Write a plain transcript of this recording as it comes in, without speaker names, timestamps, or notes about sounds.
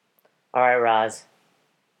All right, Roz,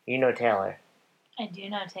 you know Taylor, I do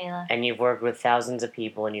know Taylor. and you've worked with thousands of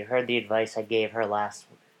people, and you heard the advice I gave her last.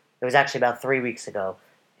 It was actually about 3 weeks ago,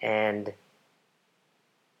 and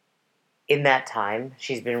in that time,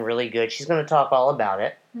 she's been really good. She's going to talk all about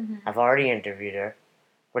it. Mm-hmm. I've already interviewed her.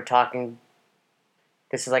 We're talking.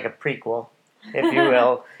 This is like a prequel, if you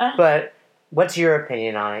will. But what's your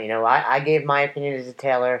opinion on it? I gave my opinion to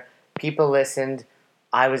Taylor. People listened.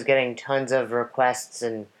 I was getting tons of requests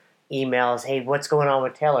and emails. Hey, what's going on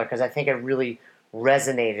with Taylor? Because I think it really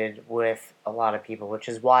resonated with a lot of people, which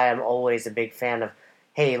is why I'm always a big fan of,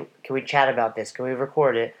 hey, can we chat about this? Can we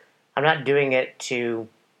record it? I'm not doing it to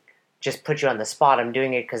just put you on the spot. I'm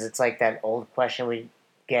doing it because it's like that old question we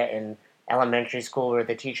get in elementary school where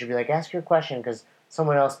the teacher would be like, ask your question because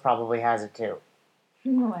someone else probably has it too.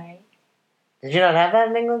 No way. Did you not have that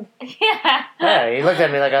in England? Yeah. Yeah, you looked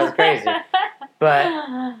at me like I was crazy.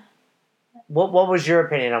 But what was your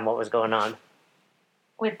opinion on what was going on?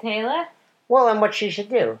 With Taylor? Well, and what she should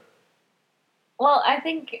do. Well, I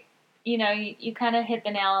think, you kind of hit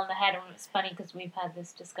the nail on the head. And it's funny because we've had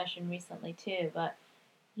this discussion recently too, but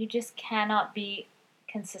you just cannot be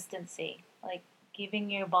consistency. Like giving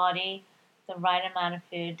your body the right amount of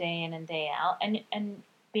food day in and day out and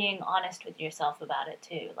being honest with yourself about it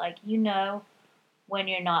too. Like, when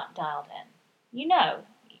you're not dialed in.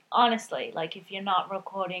 Honestly, like if you're not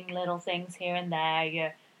recording little things here and there,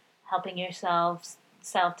 you're helping yourself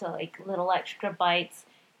to like little extra bites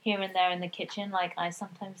here and there in the kitchen, like I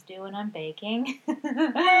sometimes do when I'm baking.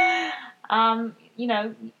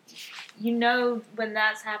 You know when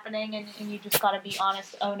that's happening, and you just got to be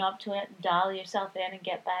honest, own up to it, dial yourself in, and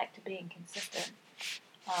get back to being consistent.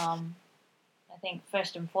 I think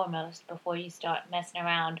first and foremost, before you start messing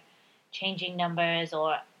around, changing numbers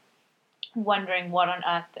or wondering what on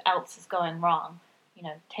earth else is going wrong,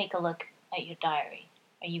 take a look at your diary.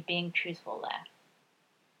 Are you being truthful there?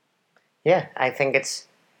 Yeah, I think it's,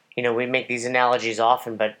 we make these analogies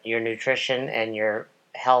often, but your nutrition and your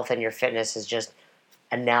health and your fitness is just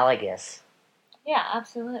analogous. Yeah,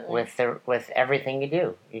 absolutely. With everything you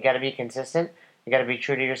do. You got to be consistent, you got to be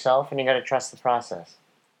true to yourself, and you got to trust the process.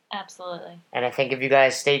 Absolutely. And I think if you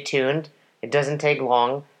guys stay tuned, it doesn't take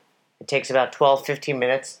long. It takes about 12, 15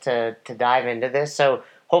 minutes to dive into this. So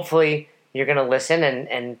hopefully you're going to listen,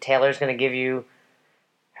 and Taylor's going to give you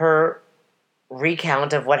her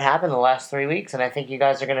recount of what happened the last 3 weeks. And I think you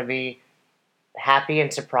guys are going to be happy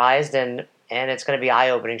and surprised, and it's going to be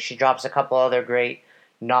eye-opening. She drops a couple other great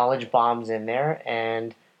knowledge bombs in there,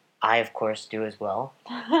 and I, of course, do as well.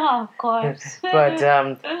 Of course. But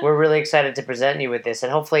we're really excited to present you with this,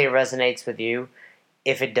 and hopefully it resonates with you.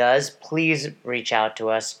 If it does, please reach out to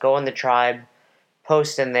us. Go in the tribe,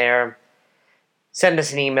 post in there, send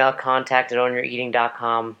us an email,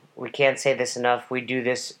 contact@ownyoureating.com. We can't say this enough. We do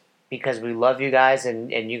this because we love you guys,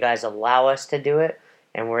 and you guys allow us to do it,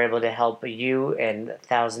 and we're able to help you and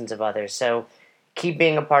thousands of others. So keep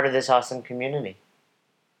being a part of this awesome community.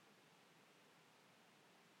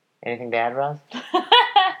 Anything to add, Roz?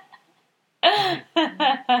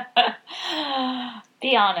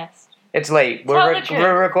 Be honest. It's late.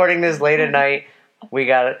 We're recording this late at night. We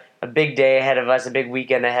got a big day ahead of us, a big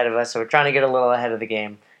weekend ahead of us, so we're trying to get a little ahead of the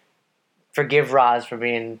game. Forgive Roz for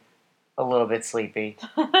being a little bit sleepy.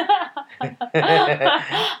 I'm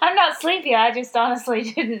not sleepy. I just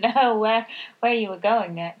honestly didn't know where you were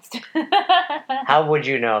going next. How would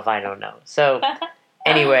you know if I don't know? So,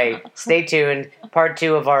 anyway, stay tuned. Part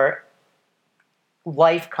 2 of our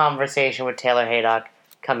life conversation with Taylor Haydock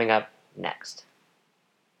coming up next.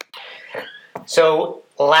 So,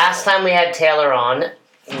 last time we had Taylor on,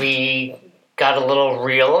 we got a little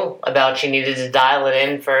reel about she needed to dial it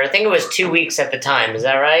in for, I think it was 2 weeks at the time. Is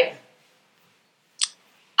that right?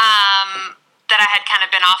 That I had kind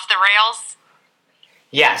of been off the rails?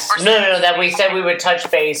 Yes. No, that we said we would touch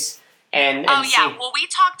base and yeah. see. Well, we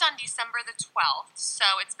talked on December the 12th, so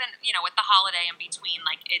it's been, with the holiday in between,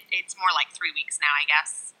 like, it's more like 3 weeks now, I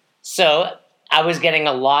guess. So, I was getting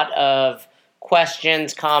a lot of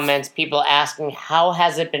questions, comments, people asking, how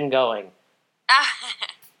has it been going?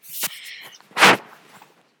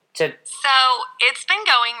 So, it's been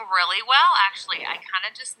going really well, actually. I kind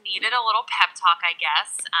of just needed a little pep talk, I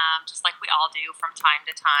guess, just like we all do from time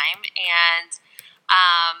to time, and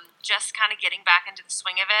just kind of getting back into the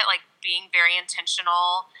swing of it, like being very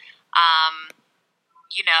intentional,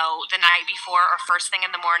 the night before or first thing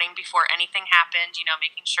in the morning before anything happened,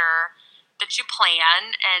 making sure that you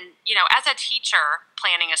plan. And, as a teacher,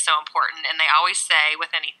 planning is so important. And they always say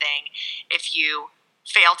with anything, if you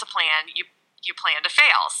fail to plan, you plan to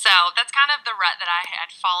fail. So that's kind of the rut that I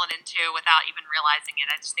had fallen into without even realizing it.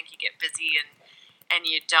 I just think you get busy and and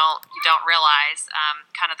you don't realize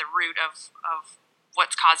kind of the root of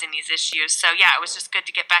what's causing these issues. So yeah, it was just good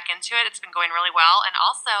to get back into it. It's been going really well, and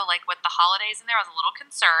also like with the holidays in there, I was a little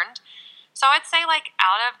concerned. So I'd say like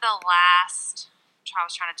out of the last, I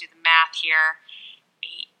was trying to do the math here,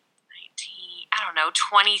 8, 19, I don't know,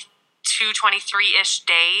 22, 23-ish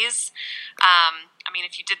days. I mean,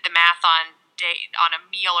 if you did the math on a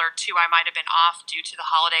meal or two, I might have been off due to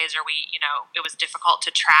the holidays, or it was difficult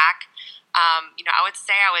to track. I would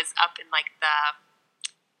say I was up in like the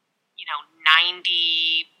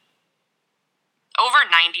over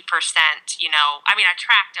 90%, I mean, I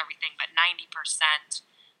tracked everything, but 90%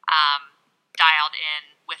 dialed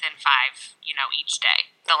in within 5, each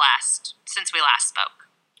day, since we last spoke.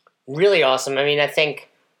 Really awesome. I mean, I think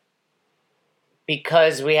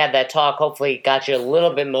because we had that talk, hopefully it got you a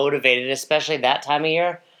little bit motivated, especially that time of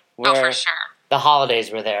year where for sure. The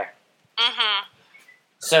holidays were there. Mm-hmm.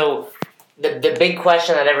 So the big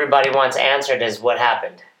question that everybody wants answered is what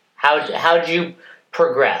happened? How'd you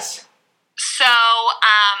progress? So,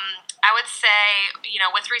 I would say,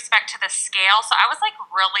 with respect to the scale, so I was like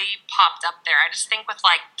really popped up there. I just think with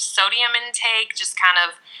like sodium intake, just kind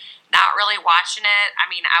of not really watching it. I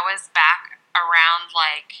mean, I was back around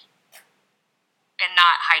like, and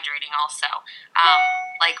not hydrating also,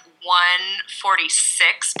 like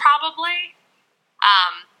 146 probably.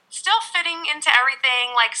 Still fitting into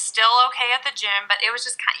everything, like still okay at the gym, but it was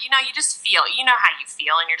just kind of, you just feel, how you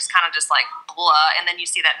feel, and you're just kind of just like blah, and then you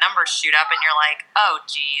see that number shoot up, and you're like, oh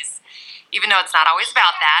geez, even though it's not always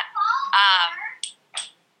about that.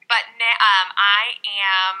 But I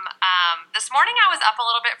am, this morning I was up a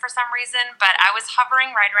little bit for some reason, but I was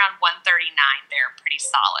hovering right around 139 there, pretty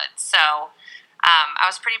solid. So I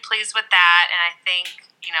was pretty pleased with that, and I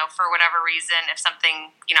think, for whatever reason, if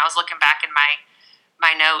something, I was looking back in my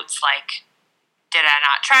notes, like, did I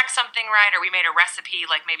not track something right, or we made a recipe,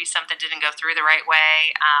 like maybe something didn't go through the right way,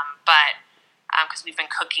 but because we've been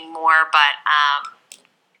cooking more, but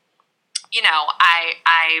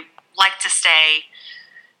I like to stay,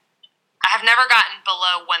 I have never gotten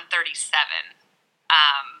below 137.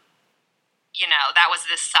 That was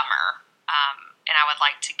this summer, and I would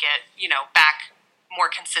like to get back more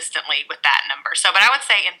consistently with that number. So, but I would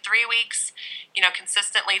say in 3 weeks,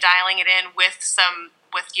 consistently dialing it in with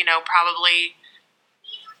probably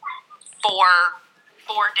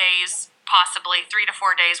 4 days, possibly 3 to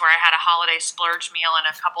 4 days where I had a holiday splurge meal and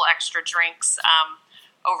a couple extra drinks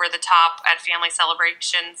over the top at family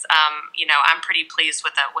celebrations. I'm pretty pleased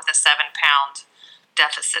with a 7-pound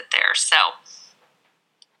deficit there. So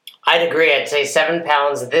I'd agree. I'd say 7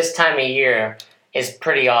 pounds this time of year is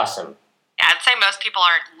pretty awesome. I'd say most people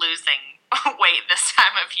aren't losing weight this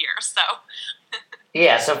time of year, so.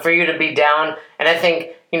 Yeah, so for you to be down, and I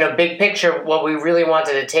think, big picture, what we really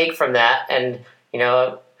wanted to take from that, and,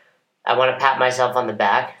 I want to pat myself on the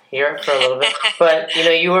back here for a little bit, but,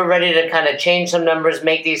 you were ready to kind of change some numbers,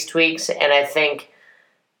 make these tweaks, and I think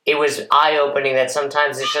it was eye-opening that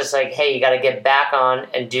sometimes it's just like, hey, you got to get back on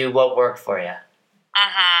and do what worked for you.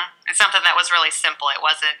 It's something that was really simple. It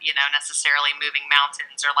wasn't, necessarily moving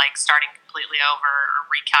mountains or like starting completely over or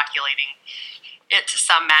recalculating it to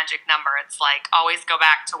some magic number. It's like always go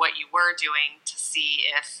back to what you were doing to see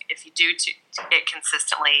if you do it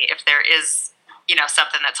consistently, if there is,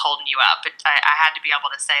 something that's holding you up. I had to be able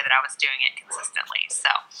to say that I was doing it consistently. So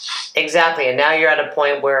exactly, and now you're at a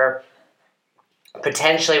point where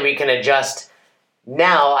potentially we can adjust.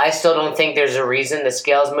 Now, I still don't think there's a reason. The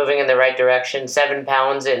scale's moving in the right direction. 7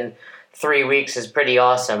 pounds in 3 weeks is pretty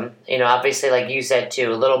awesome. Obviously, like you said,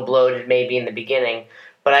 too, a little bloated maybe in the beginning.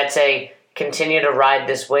 But I'd say continue to ride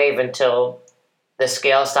this wave until the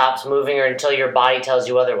scale stops moving or until your body tells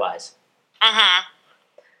you otherwise.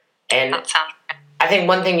 And I think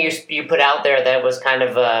one thing you put out there that was kind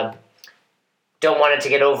of, don't want it to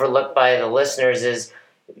get overlooked by the listeners is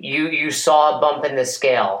you saw a bump in the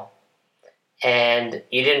scale. And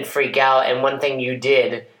you didn't freak out, and one thing you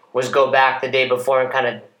did was go back the day before and kind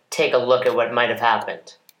of take a look at what might have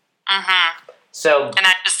happened. So, and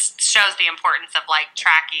that just shows the importance of like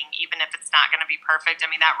tracking, even if it's not going to be perfect. I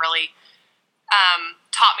mean, that really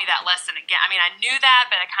taught me that lesson again. I mean, I knew that,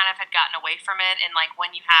 but I kind of had gotten away from it. And like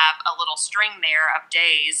when you have a little string there of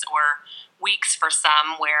days or weeks for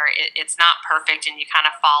some where it's not perfect and you kind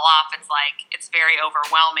of fall off, it's like it's very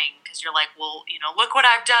overwhelming because you're like, well, look what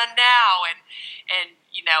I've done now, and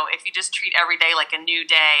if you just treat every day like a new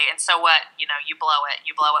day, and so what, you blow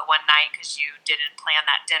it one night because you didn't plan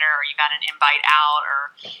that dinner or you got an invite out,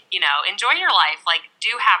 or enjoy your life, like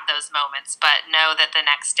do have those moments, but know that the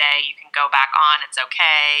next day you can go back on, it's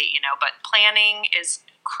okay, but planning is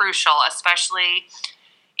crucial, especially,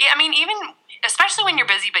 I mean, even especially when you're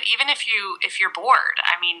busy, but even if you're bored,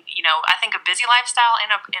 I mean, I think a busy lifestyle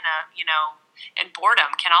and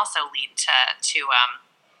boredom can also lead to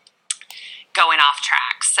going off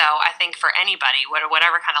track. So I think for anybody,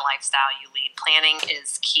 whatever kind of lifestyle you lead, planning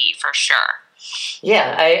is key for sure.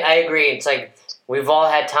 Yeah, I agree. It's like we've all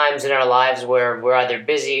had times in our lives where we're either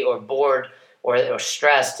busy or bored or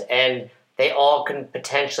stressed, and they all can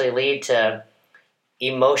potentially lead to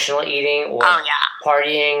emotional eating or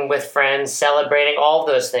partying with friends, celebrating, all of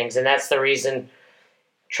those things. And that's the reason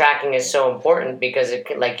tracking is so important, because it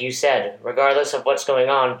can, like you said, regardless of what's going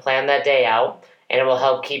on, plan that day out, and it will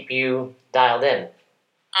help keep you dialed in.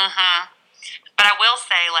 Mm-hmm. But I will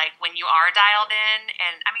say, like, when you are dialed in,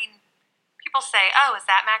 and I mean, people say, "Oh, is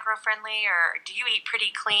that macro friendly?" Or "Do you eat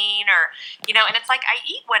pretty clean?" Or and it's like I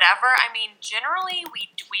eat whatever. I mean, generally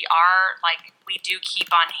we are like we do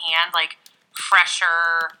keep on hand like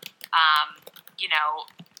fresher,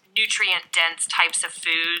 nutrient dense types of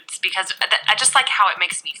foods, because I just like how it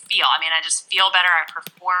makes me feel. I mean, I just feel better. I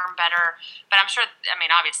perform better. But I'm sure. I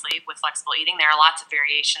mean, obviously, with flexible eating, there are lots of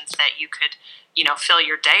variations that you could fill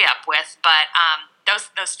your day up with. But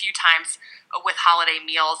those few times with holiday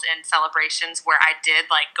meals and celebrations where I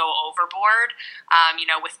did like go overboard,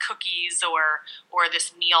 with cookies or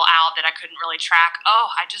this meal out that I couldn't really track.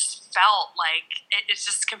 Oh, I just felt like it's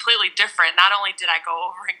just completely different. Not only did I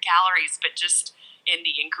go over in calories, but just in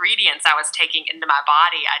the ingredients I was taking into my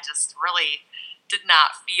body, I just really did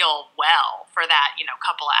not feel well for that,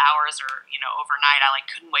 couple of hours or, overnight. I like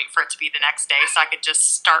couldn't wait for it to be the next day so I could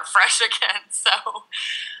just start fresh again. So,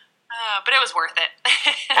 but it was worth it.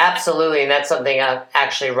 Absolutely, and that's something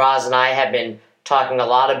actually Roz and I have been talking a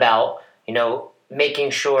lot about,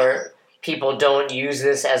 making sure people don't use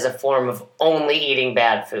this as a form of only eating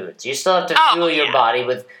bad foods. You still have to fuel your body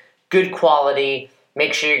with good quality,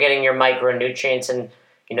 make sure you're getting your micronutrients, and,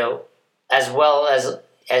 as well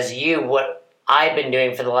as you, what I've been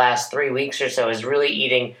doing for the last 3 weeks or so is really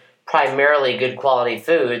eating primarily good quality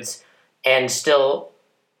foods and still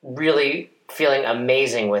really feeling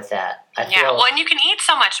amazing with that. Well, and you can eat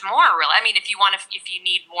so much more, really. I mean, if you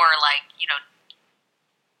need more, like,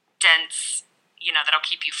 dense, that'll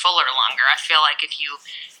keep you fuller longer. I feel like if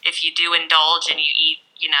you do indulge and you eat,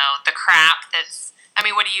 the crap that's, I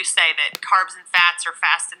mean, what do you say, that carbs and fats are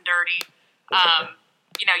fast and dirty?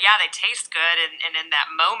 They taste good, and in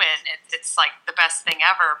that moment, it's like the best thing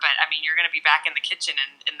ever. But I mean, you're going to be back in the kitchen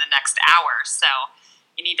in the next hour, so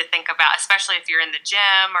you need to think about, especially if you're in the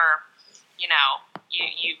gym or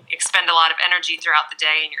you expend a lot of energy throughout the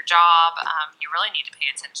day in your job. You really need to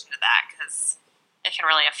pay attention to that, because it can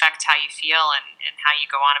really affect how you feel and how you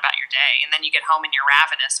go on about your day. And then you get home and you're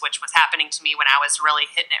ravenous, which was happening to me when I was really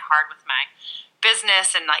hitting it hard with my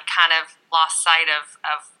business and like kind of lost sight of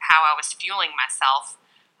how I was fueling myself.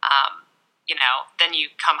 Then you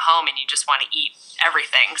come home and you just want to eat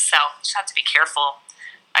everything. So you just have to be careful.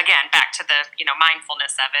 Again, back to the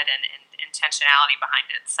mindfulness of it and intentionality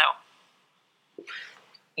behind it. So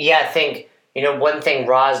yeah, I think one thing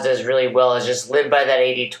Roz does really well is just live by that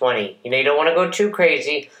 80-20. You don't want to go too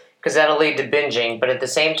crazy, because that'll lead to binging. But at the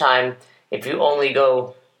same time, if you only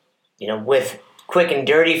go with quick and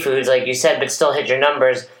dirty foods, like you said, but still hit your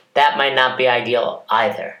numbers, that might not be ideal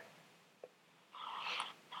either.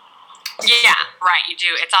 Yeah, right, you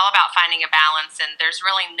do. It's all about finding a balance, and there's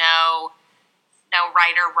really no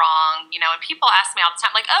right or wrong, and people ask me all the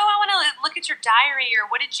time, like, oh, I want to look at your diary, or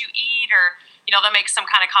what did you eat, or, they'll make some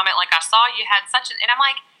kind of comment like, I saw you had such an, and I'm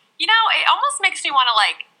like, it almost makes me want to,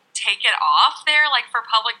 like, take it off there, like, for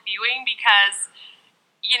public viewing, because,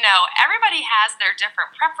 everybody has their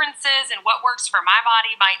different preferences, and what works for my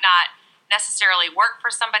body might not necessarily work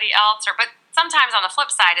for somebody else, but sometimes on the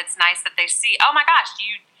flip side, it's nice that they see, oh my gosh,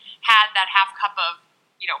 you had that half cup of,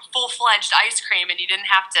 full-fledged ice cream, and you didn't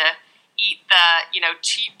have to eat the,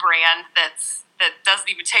 cheap brand that doesn't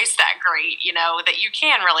even taste that great, that you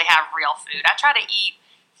can really have real food. I try to eat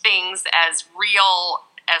things as real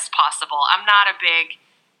as possible. I'm not a big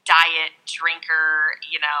diet drinker,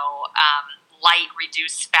 light,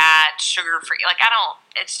 reduced fat, sugar-free. Like,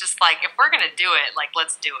 it's just like, if we're going to do it, like,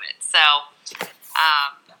 let's do it. So,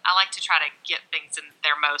 I like to try to get things in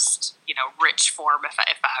their most, rich form if I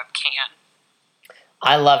can.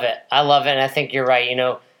 I love it. And I think you're right.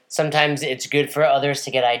 Sometimes it's good for others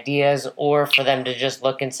to get ideas, or for them to just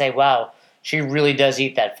look and say, wow, she really does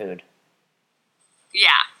eat that food. Yeah.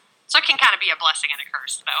 So it can kind of be a blessing and a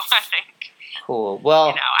curse, though, I think. Cool.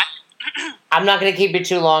 Well, I'm not going to keep you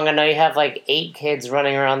too long. I know you have like 8 kids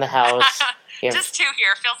running around the house. Just 2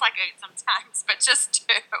 here. Feels like 8 sometimes, but just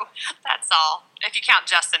 2. That's all. If you count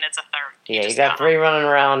Justin, it's a third. Yeah, you got 3 running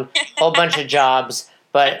around, whole bunch of jobs.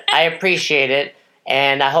 but I appreciate it,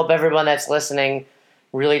 and I hope everyone that's listening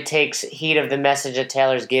really takes heed of the message that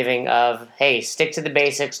Taylor's giving of, hey, stick to the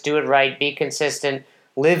basics, do it right, be consistent,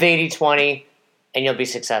 live 80-20, and you'll be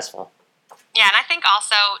successful. Yeah, and I think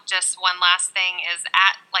also just one last thing is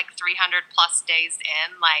at like 300 plus days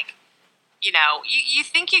in, like, you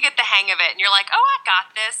think you get the hang of it and you're like, oh, I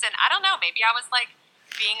got this. And I don't know, maybe I was like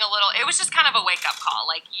being it was just kind of a wake up call.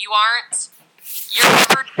 Like, you're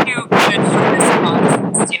never too good for this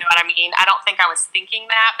cause. You know what I mean? I don't think I was thinking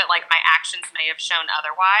that, but like my actions may have shown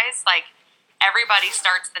otherwise. Like, everybody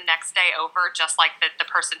starts the next day over just like the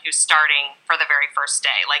person who's starting for the very first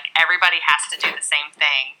day. Like, everybody has to do the same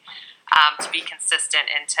thing. To be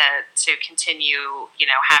consistent and to continue,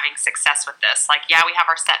 having success with this. Like, yeah, we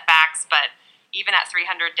have our setbacks, but even at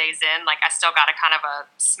 300 days in, like, I still got a kind of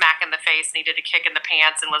a smack in the face, needed a kick in the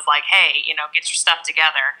pants, and was like, hey, get your stuff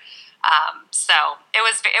together. So it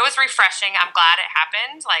was refreshing. I'm glad it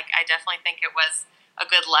happened. Like, I definitely think it was a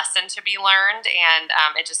good lesson to be learned, and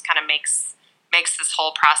it just kind of makes this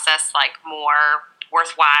whole process like more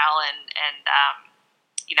worthwhile and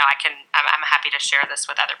I'm happy to share this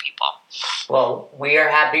with other people. Well, we are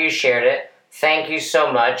happy you shared it. Thank you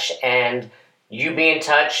so much, and you be in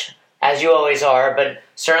touch, as you always are, but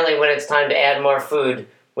certainly when it's time to add more food,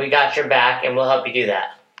 we got your back, and we'll help you do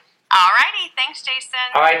that. Alrighty, thanks, Jason.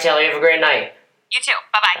 All right, Taylor, you have a great night. You too.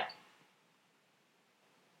 Bye-bye.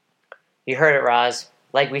 You heard it, Roz.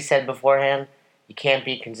 Like we said beforehand, you can't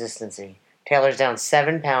beat consistency. Taylor's down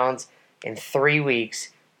 7 pounds in 3 weeks,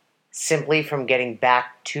 simply from getting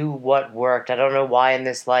back to what worked. I don't know why in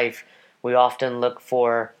this life we often look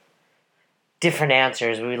for different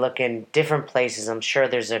answers. We look in different places. I'm sure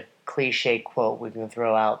there's a cliche quote we can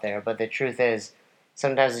throw out there, but the truth is,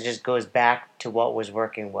 sometimes it just goes back to what was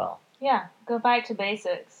working well. Yeah, go back to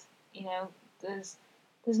basics. There's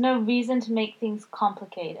no reason to make things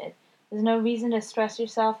complicated. There's no reason to stress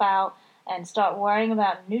yourself out and start worrying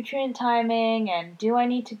about nutrient timing and do I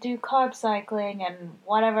need to do carb cycling and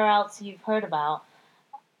whatever else you've heard about.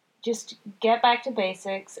 Just get back to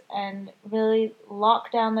basics and really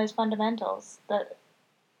lock down those fundamentals.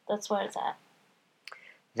 That's where it's at.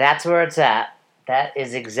 That's where it's at. That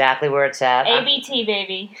is exactly where it's at. ABT,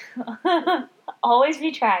 baby. Always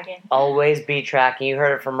be tracking. Always be tracking. You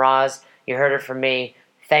heard it from Roz. You heard it from me.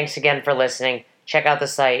 Thanks again for listening. Check out the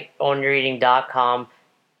site, ownyoureating.com.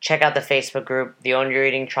 Check out the Facebook group, the Own Your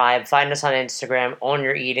Eating Tribe. Find us on Instagram, Own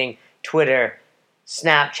Your Eating, Twitter,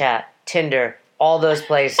 Snapchat, Tinder, all those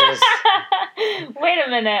places. Wait a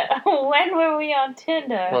minute. When were we on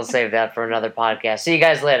Tinder? We'll save that for another podcast. See you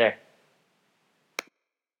guys later.